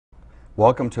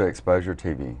Welcome to Exposure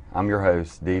TV. I'm your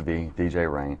host,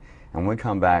 Dvdj Rain, and when we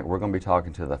come back, we're going to be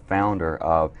talking to the founder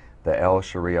of the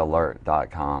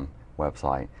Lsheriealert.com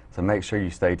website. So make sure you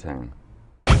stay tuned.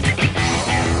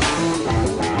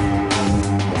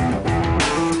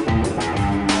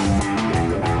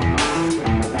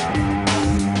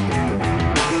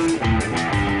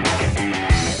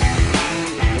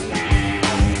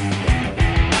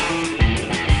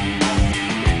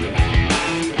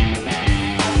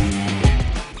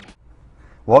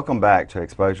 Welcome back to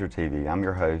Exposure TV. I'm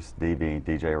your host,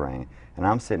 Dvdj Rain, and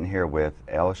I'm sitting here with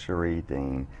Lsherie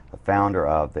Dean, the founder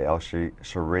of the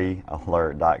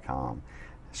Lsheriealert.com.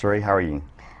 Cherie, how are you?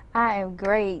 I am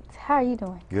great. How are you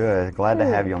doing? Good. Glad to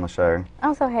have you on the show.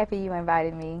 I'm so happy you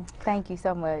invited me. Thank you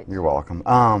so much. You're welcome.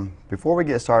 Before we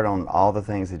get started on all the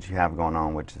things that you have going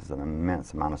on, which is an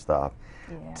immense amount of stuff,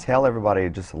 tell everybody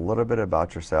just a little bit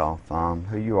about yourself,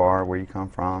 who you are, where you come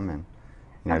from, and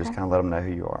just kind of let them know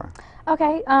who you are.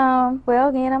 Okay, well,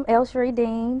 again, I'm Lsherie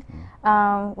Dean.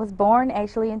 Was born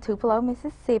actually in Tupelo,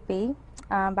 Mississippi,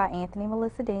 by Anthony and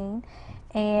Melissa Dean.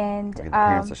 And Give the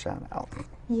parents a shout out.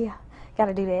 Yeah, got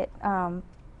to do that.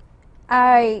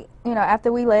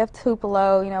 After we left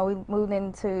Tupelo, we moved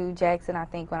into Jackson, I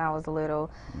think, when I was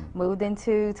little. Moved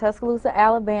into Tuscaloosa,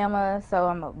 Alabama, so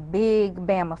I'm a big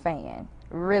Bama fan,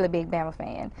 really big Bama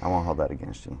fan. I won't hold that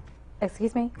against you.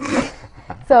 Excuse me?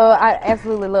 So I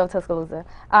absolutely love Tuscaloosa.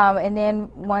 And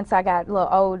then once I got a little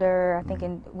older, I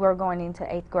think we're going into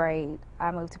 8th grade,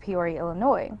 I moved to Peoria,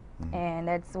 Illinois. And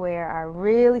that's where I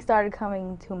really started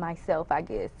coming to myself, I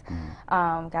guess.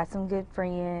 Got some good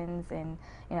friends and,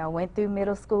 went through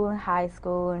middle school and high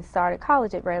school and started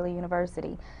college at Bradley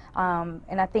University.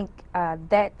 And I think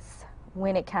that's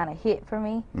when it kind of hit for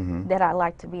me that I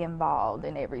like to be involved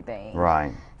in everything.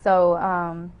 Right.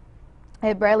 So,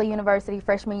 at Bradley University,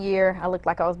 freshman year, I looked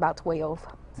like I was about 12.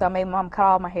 So I made Mom cut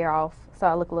all my hair off so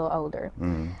I look a little older.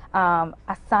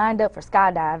 I signed up for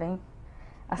skydiving.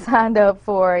 I signed up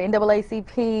for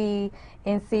NAACP,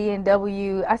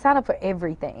 NCNW. I signed up for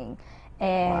everything.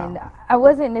 And I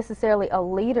wasn't necessarily a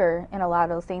leader in a lot of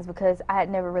those things because I had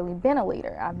never really been a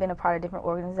leader. I've been a part of different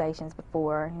organizations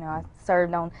before. I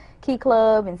served on Key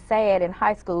Club and SAD in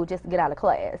high school just to get out of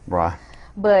class. Right.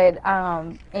 But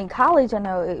in college, I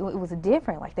know it was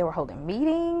different. Like, they were holding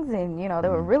meetings and, they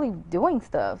were really doing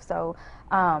stuff. So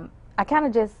I kind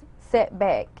of just sat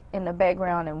back in the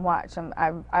background and watched them.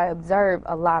 I observed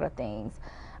a lot of things.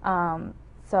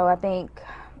 So I think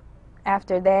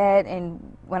after that,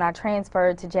 and when I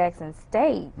transferred to Jackson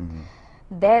State,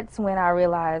 that's when I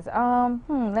realized,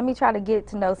 let me try to get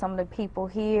to know some of the people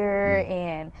here,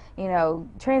 and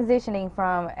transitioning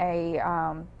from a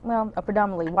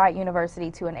predominantly white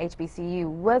university to an HBCU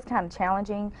was kind of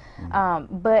challenging,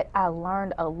 but I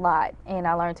learned a lot, and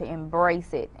I learned to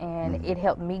embrace it, and it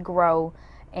helped me grow,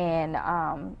 and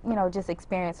just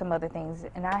experience some other things,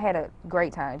 and I had a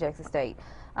great time at Jackson State.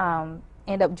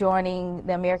 Ended up joining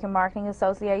the American Marketing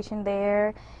Association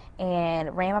there,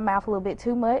 and ran my mouth a little bit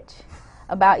too much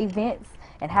about events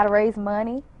and how to raise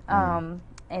money. And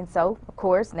so, of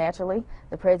course, naturally,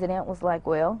 the president was like,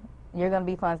 well, you're going to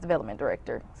be funds development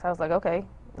director. So I was like, okay,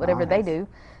 whatever they do.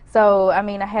 So, I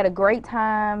had a great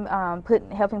time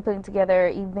helping putting together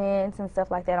events and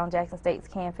stuff like that on Jackson State's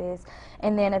campus.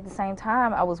 And then at the same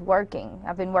time, I was working.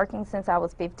 I've been working since I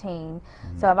was 15.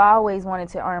 So I've always wanted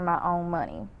to earn my own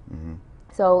money.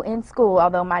 So in school,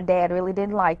 although my dad really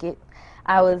didn't like it,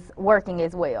 I was working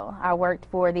as well. I worked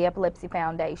for the Epilepsy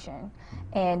Foundation,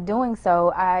 and doing so,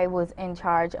 I was in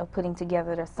charge of putting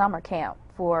together the summer camp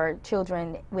for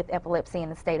children with epilepsy in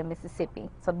the state of Mississippi.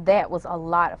 So that was a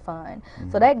lot of fun.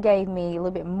 So that gave me a little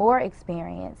bit more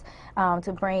experience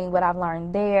to bring what I've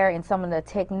learned there and some of the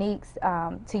techniques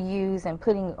to use in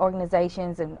putting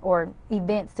organizations or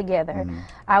events together.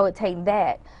 I would take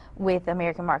that with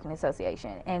American Marketing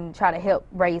Association and try to help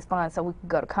raise funds so we could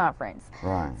go to conference.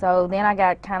 Right. So then I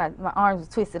got my arms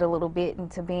twisted a little bit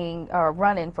into being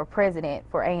running for president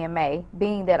for AMA.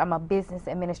 Being that I'm a business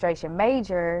administration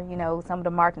major, some of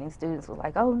the marketing students were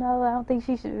like, oh no, I don't think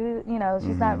she should,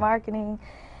 she's not marketing.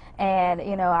 And,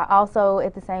 I also,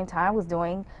 at the same time, was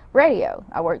doing radio.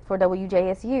 I worked for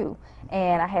WJSU,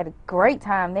 and I had a great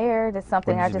time there. That's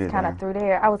something I just kind of threw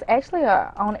there. I was actually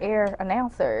an on-air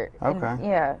announcer. Okay. And,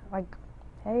 yeah, like,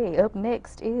 hey, up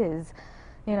next is,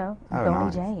 Bonnie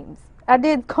nice. James. I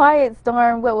did Quiet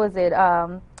Storm, what was it?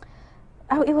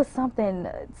 It was something,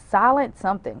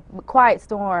 Quiet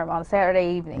Storm on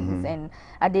Saturday evenings, and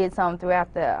I did some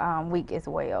throughout the week as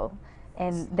well.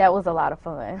 And that was a lot of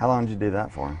fun. How long did you do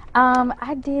that for?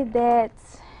 I did that,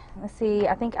 let's see,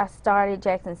 I think I started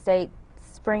Jackson State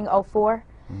spring '04.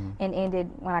 and ended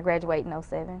when I graduated in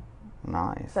 '07.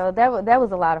 Nice. So that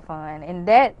was a lot of fun, and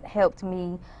that helped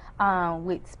me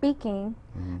with speaking.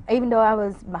 Even though I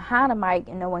was behind a mic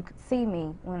and no one could see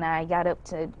me when I got up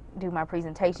to do my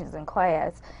presentations in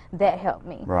class, that helped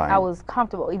me. Right. I was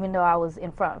comfortable even though I was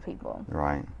in front of people.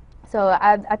 Right. So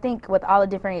I think with all the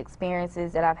different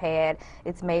experiences that I've had,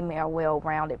 it's made me a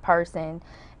well-rounded person.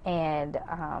 And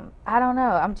I don't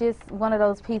know, I'm just one of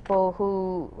those people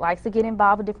who likes to get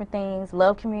involved with different things,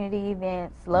 love community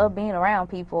events, love being around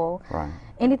people. Right.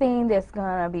 Anything that's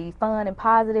going to be fun and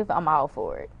positive, I'm all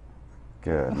for it.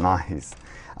 Good. Nice.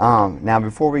 Now,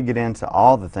 before we get into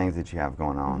all the things that you have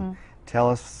going on, tell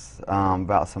us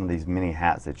about some of these many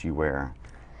hats that you wear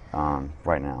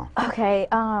right now. Okay,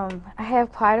 I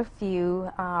have quite a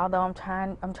few, although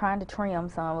I'm trying to trim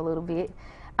some a little bit.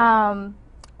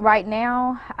 Right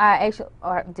now, I actually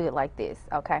do it like this,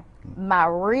 okay? My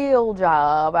real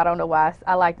job, I don't know why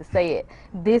I like to say it,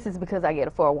 this is because I get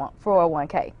a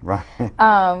 401k. Right.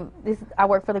 I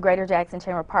work for the Greater Jackson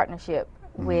Chamber Partnership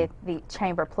with the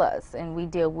Chamber Plus, and we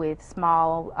deal with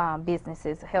small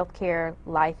businesses, healthcare,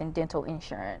 life, and dental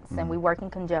insurance, and we work in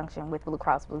conjunction with Blue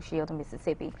Cross Blue Shield of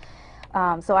Mississippi.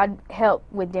 So I help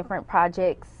with different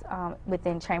projects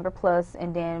within Chamber Plus,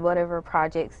 and then whatever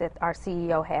projects that our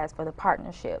CEO has for the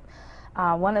partnership.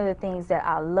 One of the things that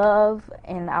I love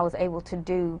and I was able to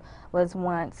do was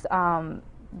once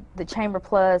the Chamber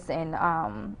Plus and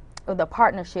the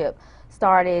partnership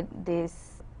started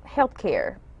this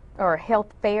healthcare or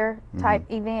health fair type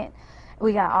event.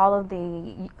 We got all of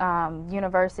the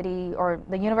university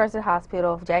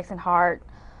hospital, Jackson Hart,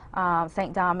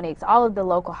 St. Dominic's, all of the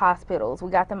local hospitals. We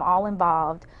got them all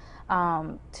involved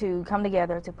to come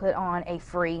together to put on a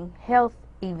free health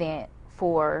event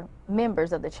for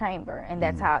members of the chamber, and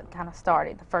that's how it kind of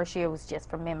started. The first year was just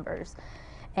for members,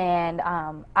 and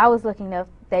I was lucky enough.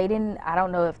 I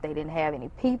don't know if they didn't have any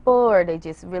people or they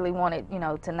just really wanted,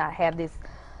 to not have this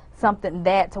something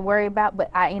to worry about,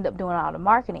 but I end up doing all the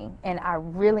marketing, and I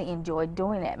really enjoyed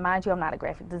doing that. Mind you, I'm not a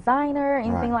graphic designer or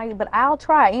anything like that, but I'll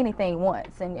try anything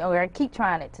once, or I keep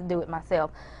trying it to do it myself.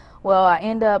 Well, I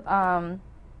end up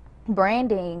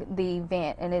branding the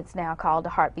event, and it's now called the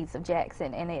Heartbeats of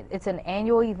Jackson, and it's an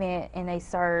annual event, and they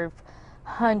serve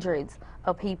hundreds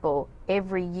of people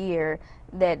every year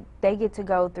that they get to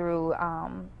go through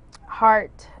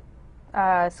heart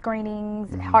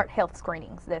screenings, heart health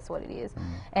screenings, that's what it is.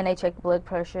 And they check blood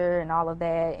pressure and all of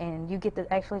that, and you get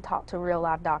to actually talk to real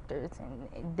live doctors, and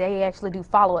they actually do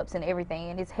follow-ups and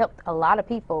everything, and it's helped a lot of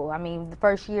people. I mean, the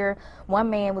first year, one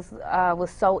man was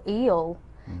so ill,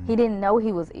 he didn't know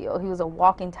he was ill. He was a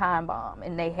walking time bomb,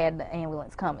 and they had the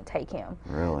ambulance come and take him.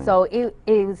 Really? So it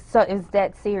was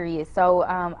that serious. So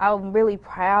I'm really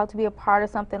proud to be a part of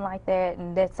something like that,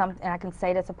 and that's something I can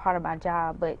say that's a part of my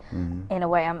job. But in a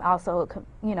way, I'm also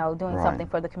doing something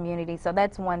for the community. So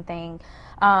that's one thing.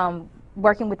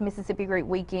 Working with Mississippi Greek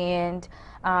Weekend.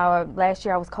 Last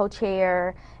year I was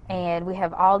co-chair, and we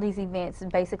have all these events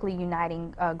basically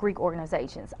uniting Greek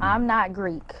organizations. I'm not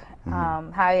Greek,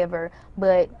 however,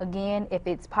 but again, if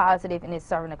it's positive and it's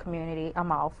serving the community,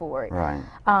 I'm all for it. Right.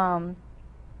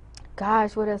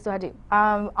 Gosh, what else do I do?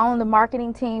 On the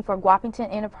marketing team for Guapington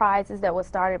Enterprises that was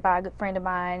started by a good friend of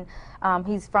mine.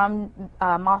 He's from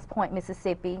Moss Point,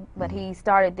 Mississippi, but he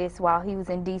started this while he was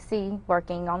in D.C.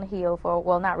 working on the Hill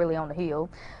well, not really on the Hill,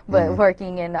 but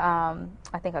working in, I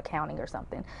think, accounting or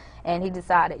something. And he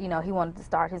decided, he wanted to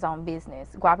start his own business.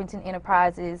 Guapington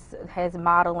Enterprises has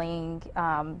modeling,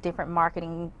 different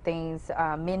marketing things,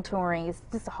 mentoring. It's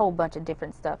just a whole bunch of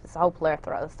different stuff. It's a whole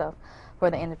plethora of stuff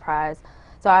for the enterprise.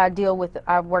 So I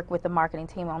work with the marketing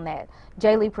team on that.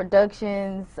 J. Lee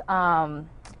Productions, on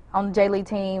the J. Lee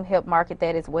team, help market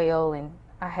that as well, and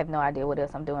I have no idea what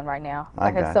else I'm doing right now.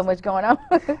 I have so much going on.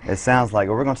 It sounds like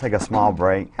we're going to take a small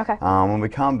break. Okay. When we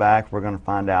come back, we're going to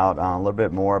find out a little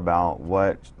bit more about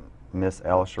what Miss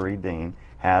Lsheriealert Dean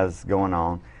has going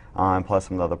on, and plus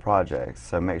some other projects.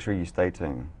 So make sure you stay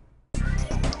tuned.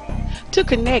 To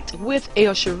connect with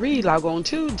Lsherie, log on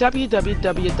to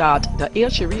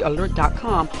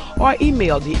www.thelsheriealert.com or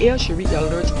email the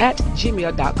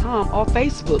Lsheriealert@gmail.com or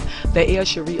Facebook, the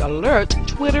Lsheriealert,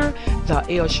 Twitter, the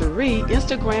Lsherie,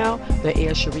 Instagram, the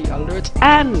Lsheriealert,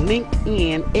 and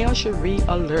LinkedIn,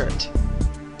 Lsheriealert.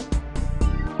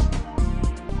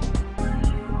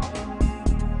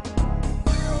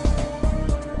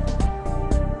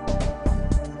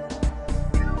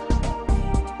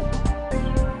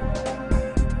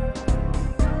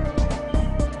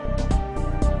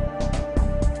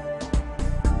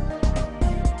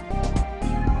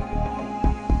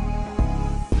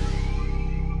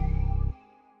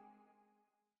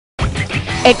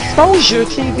 Exposure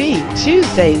TV,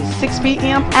 Tuesdays 6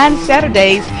 p.m. and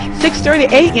Saturdays 6:30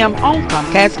 a.m. on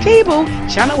Comcast Cable,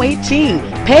 Channel 18,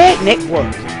 PEG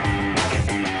Network.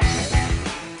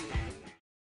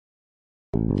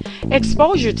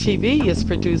 Exposure TV is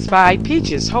produced by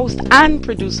Peaches, host and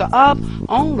producer of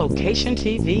On Location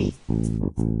TV.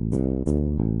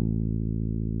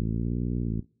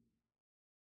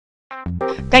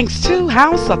 Thanks to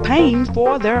House of Pain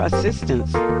for their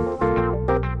assistance.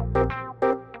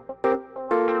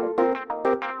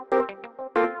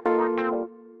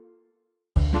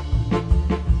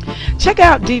 Check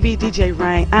out Dvdj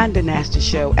Rain and The Nasty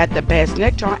Show at the Bass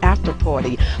Nectar After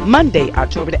Party, Monday,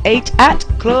 October the 8th at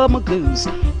Club Magoo's,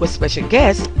 with special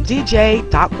guests DJ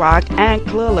Doc Rock and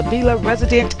Club La Villa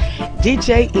resident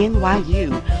DJ NYU.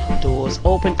 Doors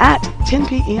open at 10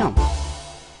 p.m.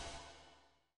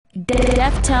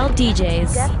 Deftel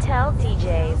DJs. Deftel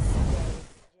DJs.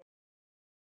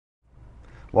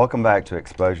 Welcome back to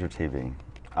Exposure TV.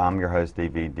 I'm your host,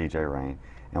 Dvdj Rain,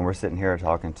 and we're sitting here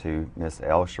talking to Miss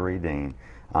Lsherie Dean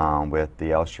with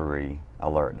the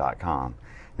Lsheriealert.com.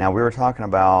 Now, we were talking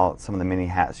about some of the many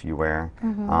hats you wear,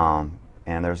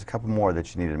 and there's a couple more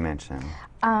that you need to mention.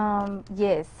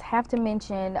 Yes, have to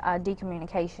mention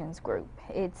D-Communications Group.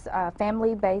 It's a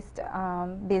family-based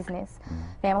business,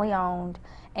 family-owned,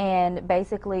 and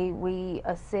basically we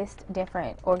assist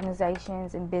different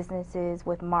organizations and businesses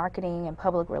with marketing and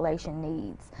public relation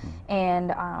needs.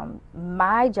 And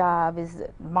my job is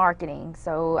marketing,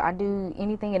 so I do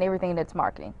anything and everything that's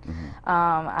marketing.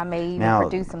 I may even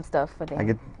produce some stuff for them.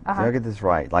 Did I get this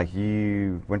right? Like,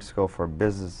 you went to school for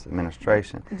business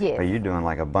administration, yes, but you're doing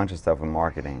like a bunch of stuff with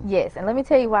marketing. Yes, and let me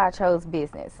tell you why I chose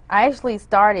business. I actually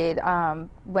started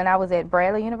when I was at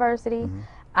Bradley University.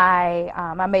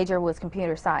 My major was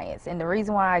computer science, and the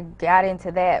reason why I got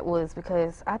into that was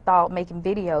because I thought making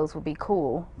videos would be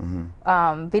cool,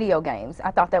 video games.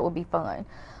 I thought that would be fun.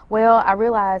 Well, I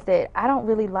realized that I don't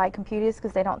really like computers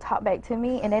because they don't talk back to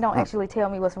me, and they don't actually tell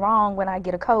me what's wrong when I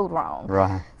get a code wrong.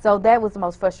 Right. So that was the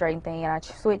most frustrating thing, and I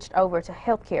switched over to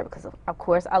healthcare because, of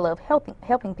course, I love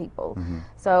helping people.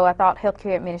 So I thought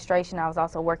healthcare administration. I was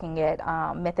also working at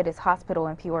Methodist Hospital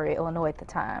in Peoria, Illinois at the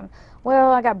time.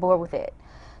 Well, I got bored with it.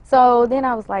 So then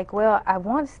I was like, well, I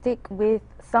want to stick with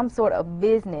some sort of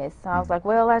business. So I was like,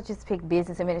 well, let's just pick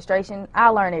business administration.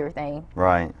 I'll learn everything.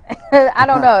 Right. I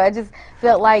don't know. I just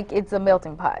felt like it's a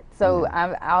melting pot. So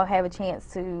I'll have a chance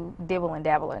to dibble and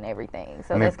dabble in everything.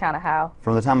 So that's kind of how.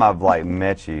 From the time I've like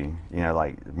met you, you know,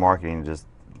 like marketing just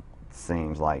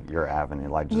seems like your avenue.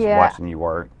 Like just watching you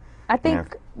work. I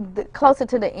think closer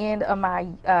to the end of my,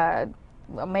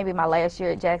 maybe my last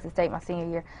year at Jackson State, my senior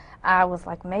year, I was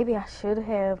like, maybe I should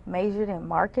have majored in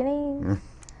marketing.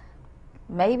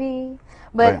 Maybe.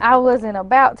 But I wasn't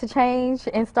about to change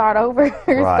and start over.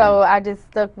 So I just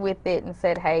stuck with it and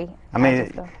said, hey. I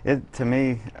mean, to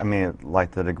me, I mean,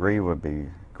 like the degree would be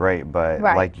great, but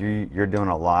like you're doing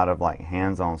a lot of like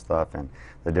hands-on stuff, and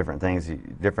the different things,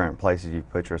 different places you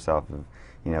put yourself, you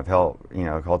know, have helped, you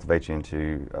know, cultivate you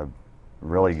into a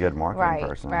really good marketing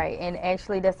person. Right, and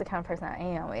actually that's the kind of person I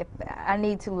am. If I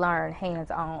need to learn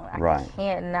hands-on, I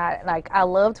can't not, like, I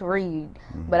love to read,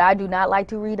 but I do not like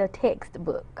to read a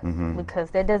textbook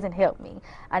because that doesn't help me.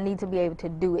 I need to be able to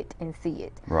do it and see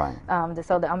it. Right.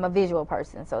 So that I'm a visual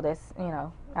person, so that's, you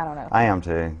know, I don't know. I am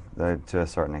too, to a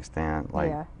certain extent.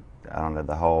 Like, I don't know,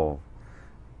 the whole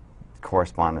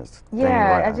correspondence thing.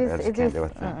 I just can't do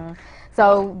with it.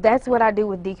 So that's what I do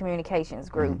with D-Communications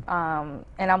Group. And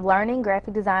I'm learning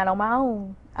graphic design on my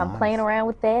own. I'm playing around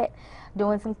with that,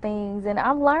 doing some things, and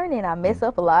I'm learning. I mess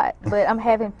up a lot, but I'm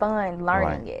having fun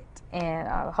learning it. And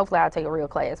hopefully I'll take a real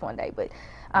class one day. But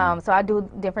so I do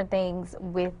different things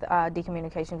with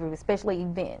D-Communication Group, especially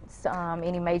events,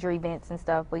 any major events and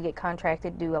stuff. We get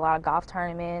contracted to do a lot of golf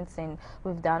tournaments, and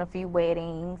we've done a few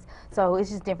weddings. So it's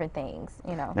just different things,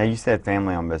 you know. Now, you said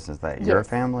family-owned business. That your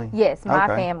family? Yes, my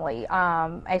family.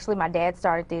 Actually, my dad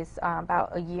started this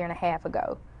about a year and a half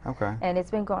ago. Okay. And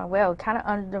it's been going well, kind of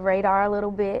under the radar a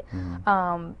little bit.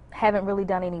 Haven't really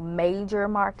done any major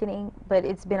marketing, but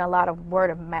it's been a lot of word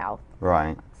of mouth.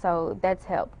 Right. So that's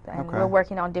helped. And we're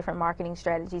working on different marketing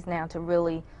strategies now to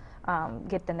really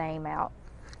get the name out.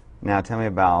 Now tell me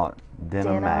about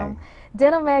Denim Mag.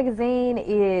 Denim Magazine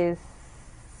is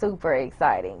super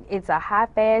exciting. It's a high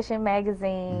fashion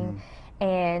magazine,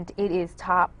 and it is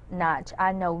top notch.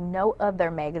 I know no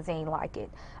other magazine like it.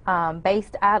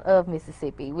 Based out of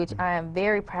Mississippi, which I am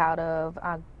very proud of.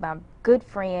 My good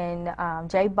friend,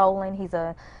 Jay Bolin, he's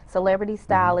a celebrity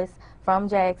stylist from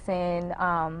Jackson.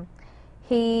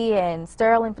 He and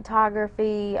Sterling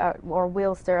Photography, or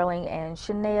Will Sterling, and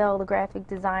Chanel, the graphic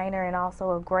designer, and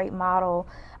also a great model.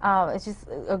 It's just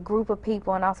a group of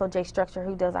people, and also Jay Structure,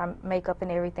 who does our makeup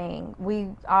and everything.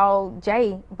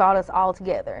 Jay brought us all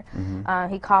together.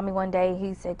 He called me one day.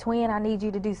 He said, "Twin, I need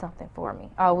you to do something for me."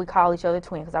 Oh, we call each other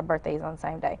twin because our birthday is on the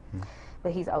same day.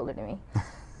 But he's older than me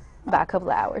by a couple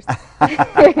of hours.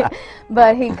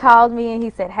 But he called me and he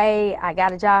said, "Hey, I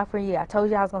got a job for you. I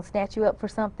told you I was going to snatch you up for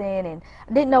something." And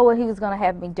I didn't know what he was going to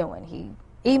have me doing. He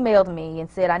emailed me and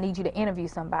said, "I need you to interview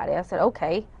somebody." I said,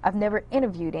 "Okay." I've never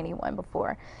interviewed anyone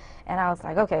before. And I was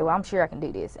like, "Okay, well, I'm sure I can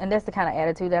do this." And that's the kind of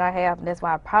attitude that I have. And that's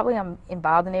why I'm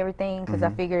involved in everything, because I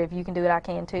figure if you can do it, I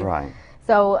can too. Right.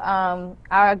 So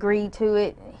I agreed to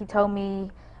it. He told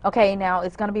me, "Okay, now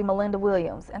it's going to be Melinda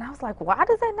Williams." And I was like, "Why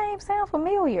does that name sound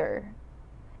familiar?"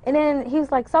 And then he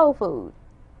was like, "Soul Food."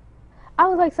 I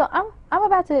was like, "So I'm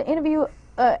about to interview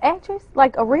an actress,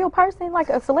 like a real person, like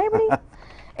a celebrity?"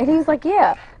 And he was like,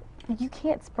 "Yeah, you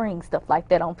can't spring stuff like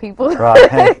that on people."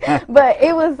 Right. But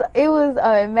it was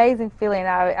an amazing feeling.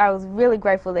 I was really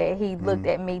grateful that he looked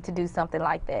at me to do something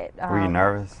like that. Were you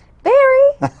nervous?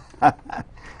 Very.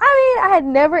 I mean, I had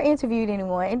never interviewed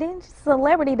anyone, and then just a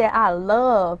celebrity that I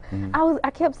love.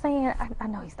 I kept saying, I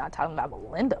know he's not talking about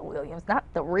Melinda Williams, not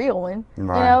the real one.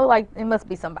 Right. You know, like it must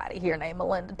be somebody here named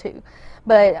Melinda too.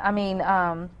 But I mean,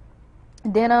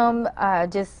 Denim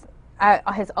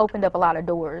has opened up a lot of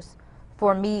doors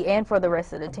for me and for the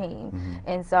rest of the team.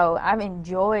 And so I've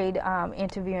enjoyed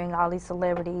interviewing all these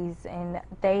celebrities, and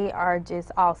they are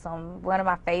just awesome. One of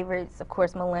my favorites, of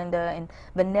course, Melinda, and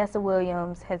Vanessa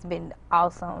Williams has been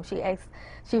awesome. She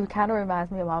kind of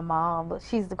reminds me of my mom, but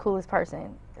she's the coolest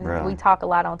person. Really? We talk a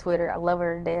lot on Twitter. I love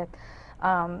her to death.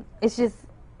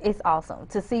 It's awesome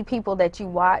to see people that you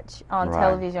watch on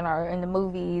television or in the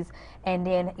movies, and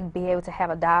then be able to have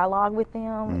a dialogue with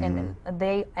them, and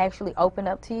they actually open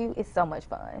up to you. It's so much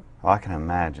fun. Oh, I can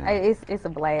imagine. It's a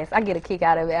blast. I get a kick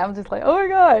out of it. I'm just like, oh my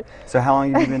God. So how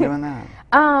long have you been doing that?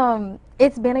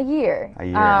 It's been a year. A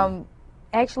year.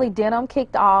 Actually, Denim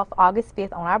kicked off August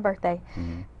 5th on our birthday.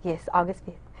 Yes, August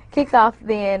 5th. Kicked off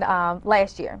then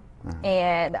last year.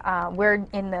 And we're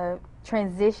in the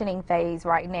transitioning phase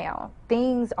right now.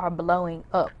 Things are blowing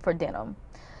up for Denim.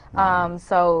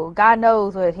 So God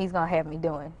knows what he's going to have me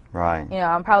doing. Right. You know,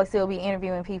 I'm probably still be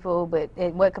interviewing people, but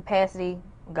at what capacity,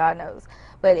 God knows.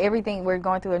 But everything, we're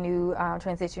going through a new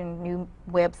transition, new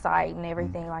website and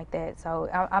everything like that. So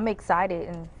I'm excited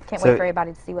and can't wait for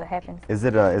everybody to see what happens. Is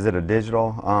it a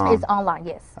digital? It's online,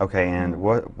 yes. Okay, and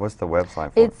what's the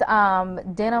website for It's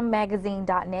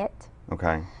denimmagazine.net.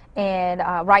 Okay. And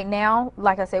right now,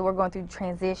 like I said, we're going through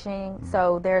transition,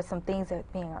 so there are some things that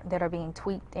are being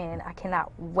tweaked, and I cannot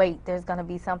wait. There's going to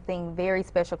be something very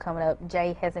special coming up.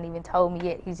 Jay hasn't even told me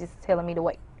yet. He's just telling me to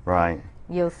wait. Right.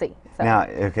 You'll see. So. Now,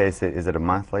 okay, so is it a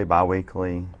monthly,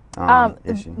 bi-weekly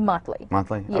issue? Monthly.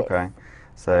 Monthly? Yes. Okay.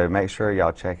 So make sure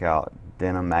y'all check out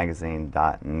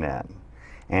denimmagazine.net.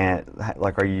 And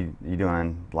like, are you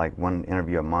doing like one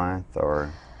interview a month, or?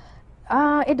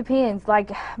 It depends.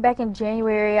 Like back in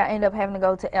January, I ended up having to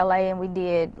go to LA, and we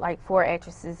did like 4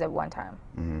 actresses at one time,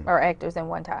 or actors at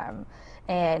one time,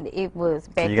 and it was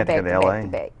back to back to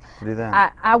back. To do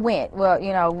that? I went. Well,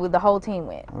 you know, the whole team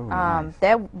went. Oh, nice.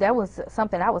 That was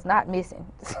something I was not missing.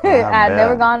 I'd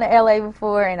never gone to LA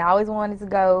before, and I always wanted to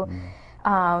go.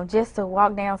 Just to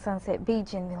walk down Sunset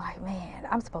Beach and be like, man,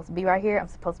 I'm supposed to be right here. I'm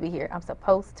supposed to be here. I'm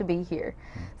supposed to be here.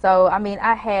 So, I mean,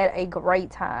 I had a great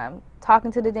time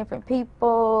talking to the different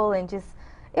people, and it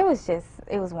was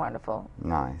wonderful.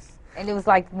 Nice. And it was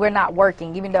like we're not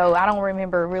working, even though I don't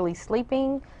remember really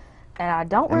sleeping, and I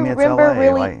don't remember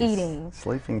really like, eating.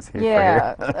 Sleeping's here.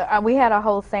 Yeah, we had a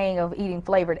whole saying of eating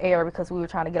flavored air because we were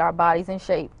trying to get our bodies in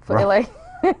shape for LA.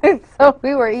 So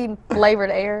we were eating flavored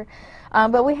air.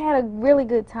 But we had a really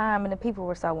good time, and the people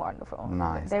were so wonderful.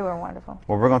 Nice. They were wonderful.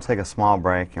 Well, we're going to take a small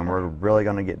break, and we're really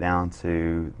going to get down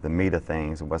to the meat of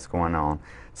things and what's going on.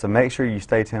 So make sure you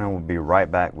stay tuned, and we'll be right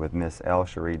back with Miss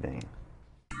Lsheriealert.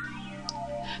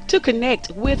 To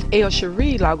connect with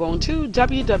Lsherie, log on to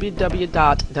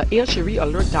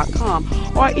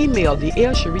www.thelsheriealert.com or email the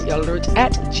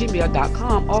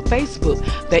Lsheriealert@gmail.com or Facebook,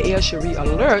 the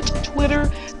Lsheriealert, Twitter,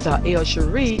 the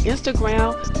Lsherie,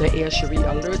 Instagram, the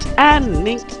Lsheriealert, and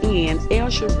LinkedIn,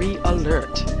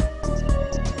 Lsheriealert.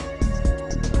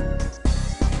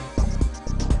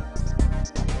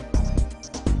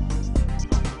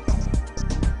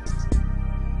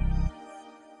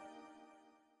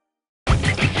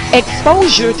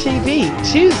 Exposure TV,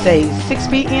 Tuesdays 6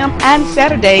 p.m. and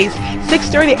Saturdays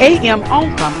 6:30 a.m.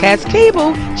 on Comcast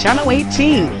Cable, Channel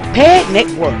 18, PED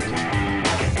Network.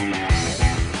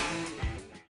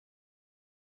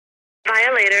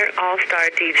 All-Star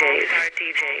DJs.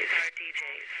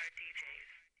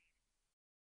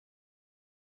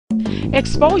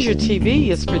 Exposure TV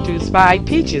is produced by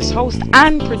Peaches, host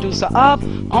and producer of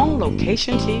On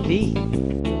Location TV.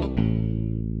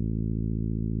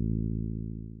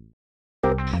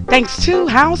 Thanks to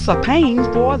House of Pain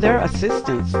for their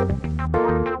assistance.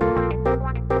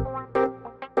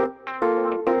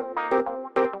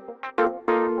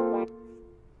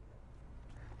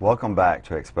 Welcome back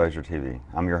to Exposure TV.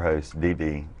 I'm your host,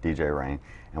 Dvdj Rain,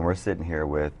 and we're sitting here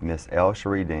with Miss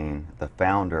Lsherie Dean, the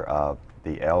founder of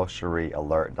the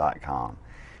Lsheriealert.com.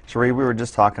 Cherie, we were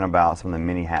just talking about some of the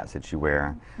many hats that you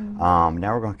wear. Now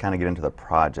we're going to kind of get into the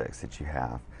projects that you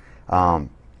have.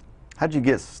 How'd you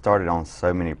get started on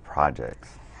so many projects?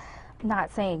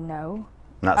 Not saying no.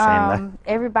 Not saying no?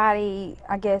 Everybody,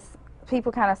 I guess,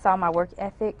 people kind of saw my work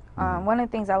ethic. One of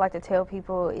the things I like to tell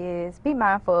people is be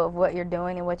mindful of what you're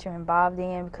doing and what you're involved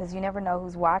in, because you never know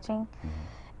who's watching.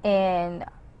 And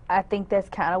I think that's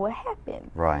kind of what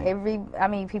happened. Right. I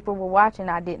mean, people were watching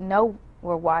I didn't know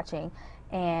were watching,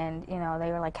 and you know, they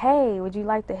were like, hey, would you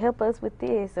like to help us with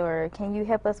this, or can you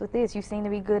help us with this? You seem to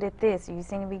be good at this, or you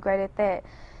seem to be great at that.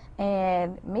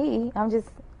 And me, I'm just,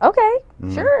 okay,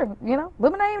 sure, you know,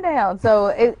 put my name down. So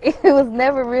it was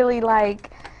never really like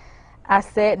I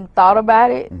sat and thought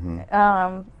about it,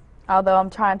 although I'm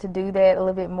trying to do that a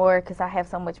little bit more because I have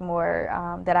so much more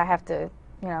that I have to,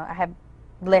 you know, I have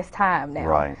less time now.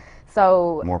 Right.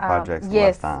 So more projects, yes,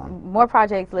 less time. More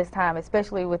projects, less time,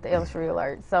 especially with the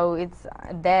Lsheriealert. So it's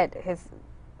that has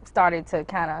started to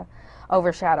kind of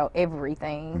overshadow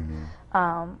everything.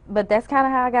 But that's kind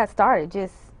of how I got started,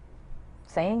 just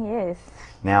saying yes.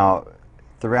 Now,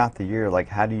 throughout the year, like,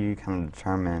 how do you kind of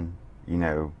determine, you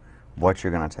know, what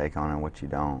you're going to take on and what you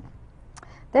don't?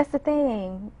 That's the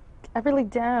thing. I really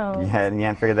don't. You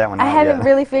haven't figured that one out I yet? haven't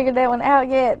really figured that one out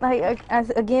yet. Like,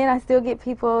 again, I still get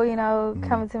people, you know,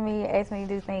 coming to me, asking me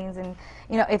to do things. And,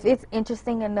 you know, if it's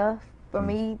interesting enough for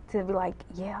me to be like,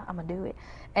 yeah, I'm going to do it.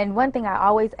 And one thing I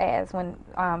always ask when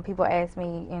people ask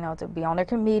me, you know, to be on their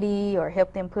committee or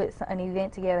help them put an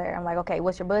event together, I'm like, okay,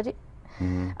 what's your budget?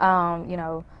 You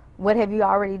know, what have you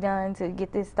already done to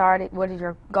get this started? What are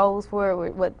your goals for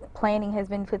it? What planning has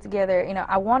been put together? You know,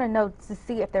 I want to know to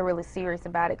see if they're really serious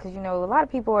about it, because, you know, a lot of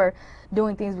people are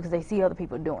doing things because they see other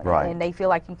people doing it, and they feel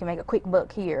like you can make a quick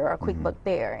buck here or a quick buck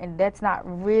there, and that's not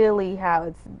really how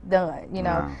it's done, you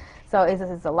know. So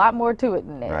it's a lot more to it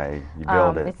than that. Right, you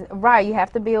build it. Right, you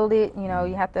have to build it. You know,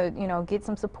 you have to, you know, get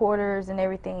some supporters and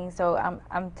everything. So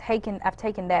I've taken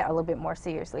that a little bit more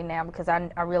seriously now, because I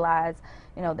realize,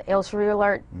 you know, the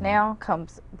Lsheriealert now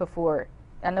comes before.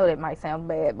 I know that might sound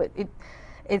bad, but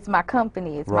it's my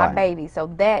company, it's my baby. So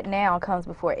that now comes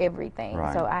before everything.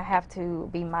 So I have to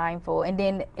be mindful, and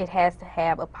then it has to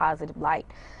have a positive light.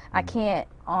 I can't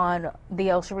on the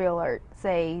Lsheriealert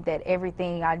say that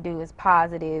everything I do is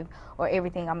positive or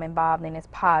everything I'm involved in is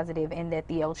positive, and that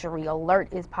the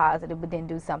Lsheriealert is positive, but then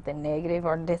do something negative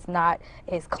or that's not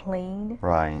as clean.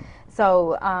 Right.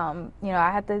 So, you know, I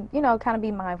have to, you know, kind of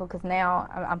be mindful, because now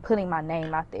I'm putting my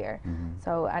name out there.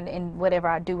 So, and whatever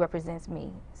I do represents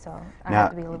me. So I have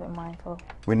to be a little bit mindful.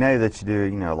 We know that you do,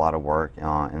 you know, a lot of work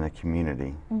in the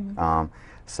community.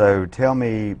 So tell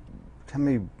me,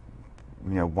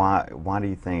 you know, why do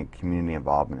you think community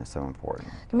involvement is so important?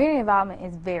 Community involvement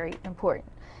is very important.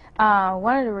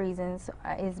 One of the reasons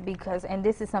is because, and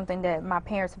this is something that my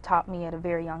parents have taught me at a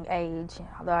very young age,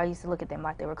 although I used to look at them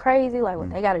like they were crazy, like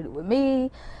what they got to do with me,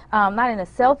 not in a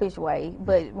selfish way,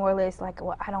 but more or less like,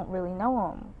 well, I don't really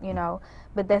know them, you know,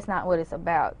 but that's not what it's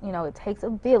about. You know, it takes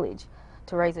a village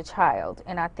to raise a child,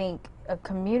 and I think a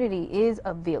community is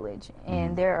a village,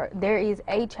 and there is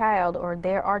a child, or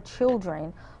there are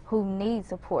children who need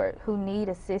support, who need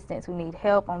assistance, who need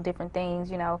help on different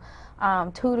things, you know,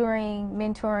 tutoring,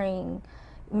 mentoring,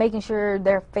 making sure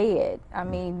they're fed. I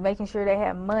mean, making sure they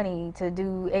have money to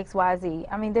do X, Y, Z.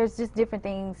 I mean, there's just different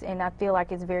things, and I feel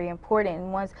like it's very important.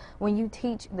 And when you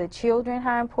teach the children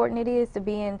how important it is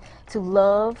to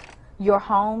love your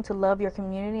home, to love your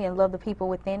community and love the people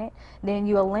within it, then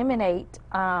you eliminate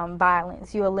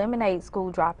violence, you eliminate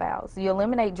school dropouts, you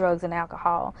eliminate drugs and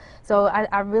alcohol. So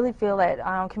I really feel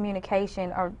that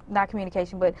communication, or not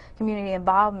communication, but community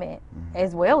involvement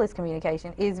as well as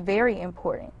communication is very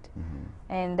important.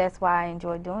 And that's why I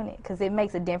enjoy doing it, because it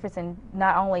makes a difference in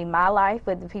not only my life,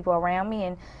 but the people around me,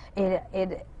 and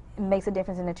it makes a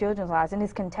difference in the children's lives, and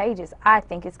it's contagious. I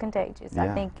think it's contagious. I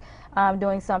think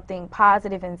doing something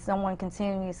positive and someone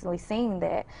continuously seeing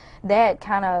that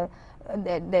kind of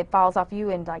that falls off you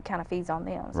and like kind of feeds on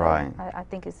them. So I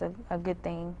think it's a good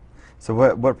thing. So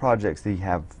what projects do you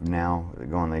have now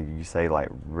going that you say like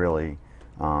really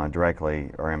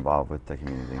directly are involved with the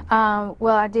community?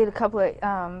 Well, I did a couple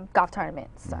of golf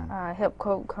tournaments. Helped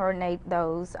coordinate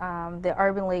those. The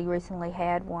Urban League recently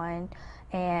had one,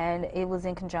 and it was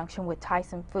in conjunction with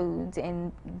Tyson Foods,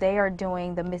 and they are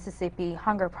doing the Mississippi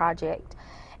Hunger Project,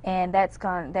 and that's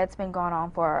been going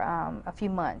on for a few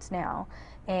months now.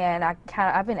 And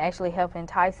I've been actually helping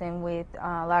Tyson with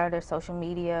a lot of their social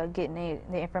media, getting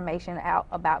the information out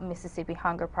about Mississippi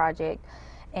Hunger Project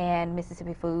and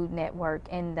Mississippi Food Network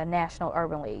and the National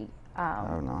Urban League.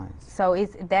 Oh, nice. So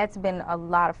that's been a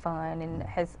lot of fun and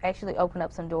has actually opened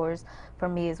up some doors for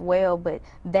me as well. But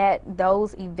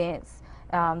those events,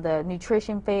 the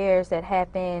nutrition fairs that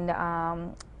happened,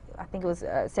 I think it was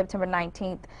September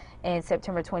 19th and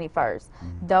September 21st.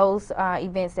 Those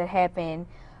events that happened,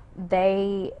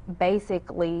 they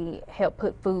basically help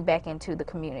put food back into the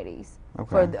communities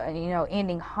for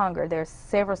ending hunger. There's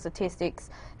several statistics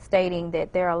stating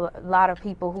that there are a lot of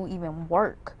people who even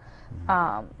work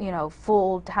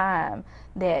full time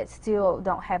that still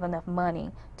don't have enough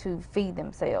money to feed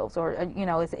themselves, or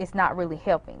it's not really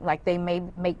helping. Like, they may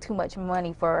make too much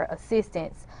money for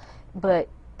assistance, but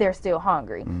they're still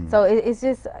hungry. So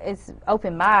it's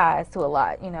opened my eyes to a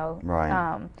lot,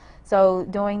 Right. So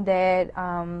doing that,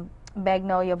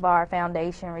 Magnolia Bar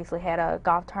Foundation recently had a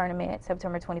golf tournament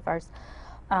September 21st.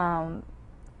 I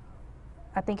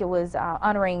think it was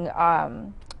honoring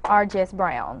R. Jess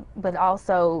Brown, but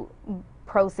also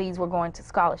proceeds were going to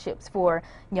scholarships for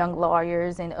young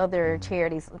lawyers and other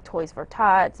charities, Toys for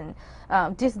Tots, and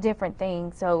just different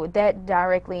things. So that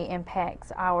directly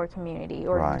impacts our community,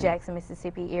 or the Jackson,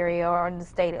 Mississippi area, or in the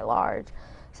state at large.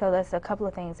 So that's a couple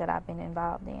of things that I've been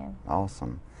involved in.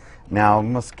 Awesome. Now,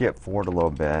 I'm going to skip forward a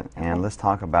little bit, and let's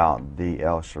talk about the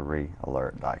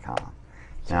Lsheriealert.com.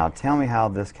 Now, tell me how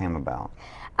this came about.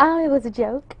 It was a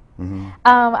joke.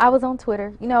 I was on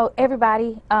Twitter.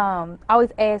 Everybody always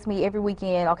asks me every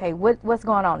weekend, okay, what's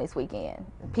going on this weekend?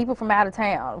 People from out of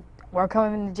town were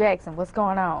coming to Jackson. What's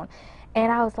going on? And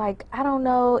I was like, I don't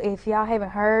know if y'all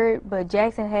haven't heard, but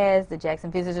Jackson has the Jackson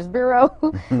Visitors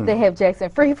Bureau. They have Jackson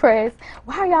Free Press.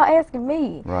 Why are y'all asking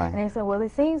me? Right. And they said, well,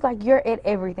 it seems like you're at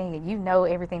everything and you know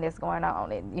everything that's going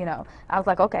on. And, I was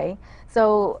like, okay.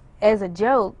 So as a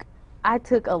joke, I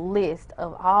took a list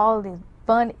of all these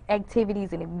fun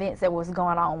activities and events that was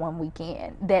going on one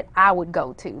weekend that I would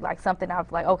go to, like something I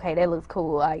was like, okay, that looks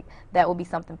cool, like that would be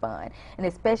something fun, and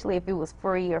especially if it was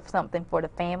free or something for the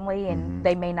family and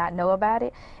they may not know about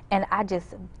it. And I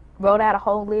just wrote out a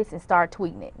whole list and started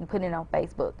tweeting it and putting it on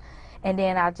Facebook, and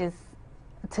then I just,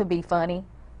 to be funny,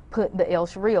 put the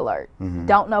Lsheriealert.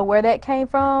 Don't know where that came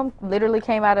from, literally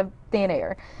came out of thin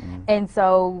air. And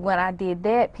so when I did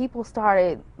that, people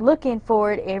started looking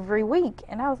for it every week,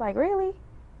 and I was like, really?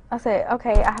 I said,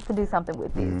 okay, I have to do something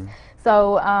with this.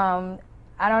 So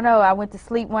I don't know, I went to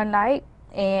sleep one night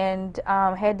and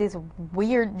had this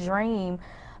weird dream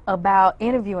about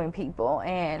interviewing people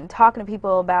and talking to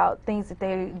people about things that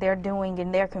they're doing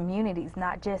in their communities,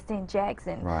 not just in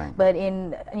Jackson, but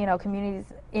in communities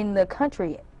in the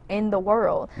country, in the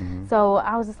world. So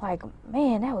I was just like,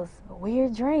 man, that was a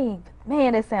weird dream.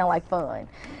 Man, that sounded like fun.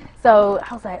 So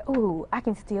I was like, ooh, I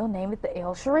can still name it the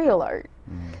Lsheriealert.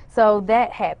 So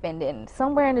that happened, and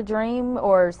somewhere in the dream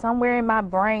or somewhere in my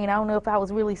brain, I don't know if I was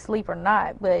really asleep or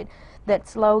not, but that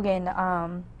slogan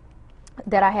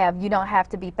that I have, you don't have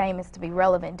to be famous to be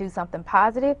relevant, do something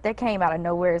positive, that came out of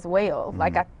nowhere as well.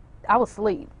 Like I was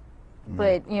asleep,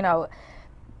 but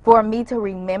for me to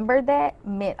remember that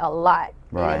meant a lot.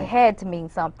 It had to mean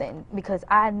something, because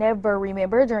I never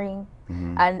remember a dream.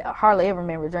 I hardly ever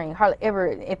remember a dream. Hardly ever.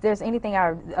 If there's anything,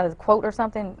 a quote or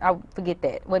something, I would forget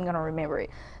that. Wasn't gonna remember it.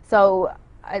 So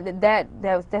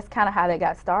that's kind of how that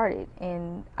got started,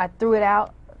 and I threw it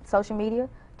out social media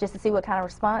just to see what kind of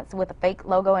response, with a fake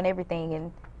logo and everything,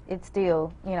 and it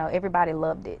still, everybody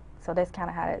loved it. So that's kind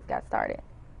of how it got started.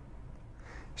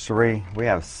 Cherie, we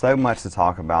have so much to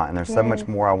talk about, and there's so much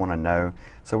more I want to know.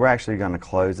 So we're actually going to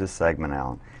close this segment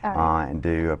out and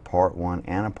do a part 1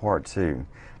 and a part 2.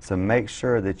 So make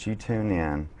sure that you tune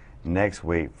in next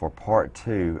week for part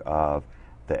 2 of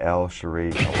the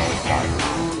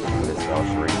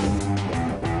Lsheriealert.com.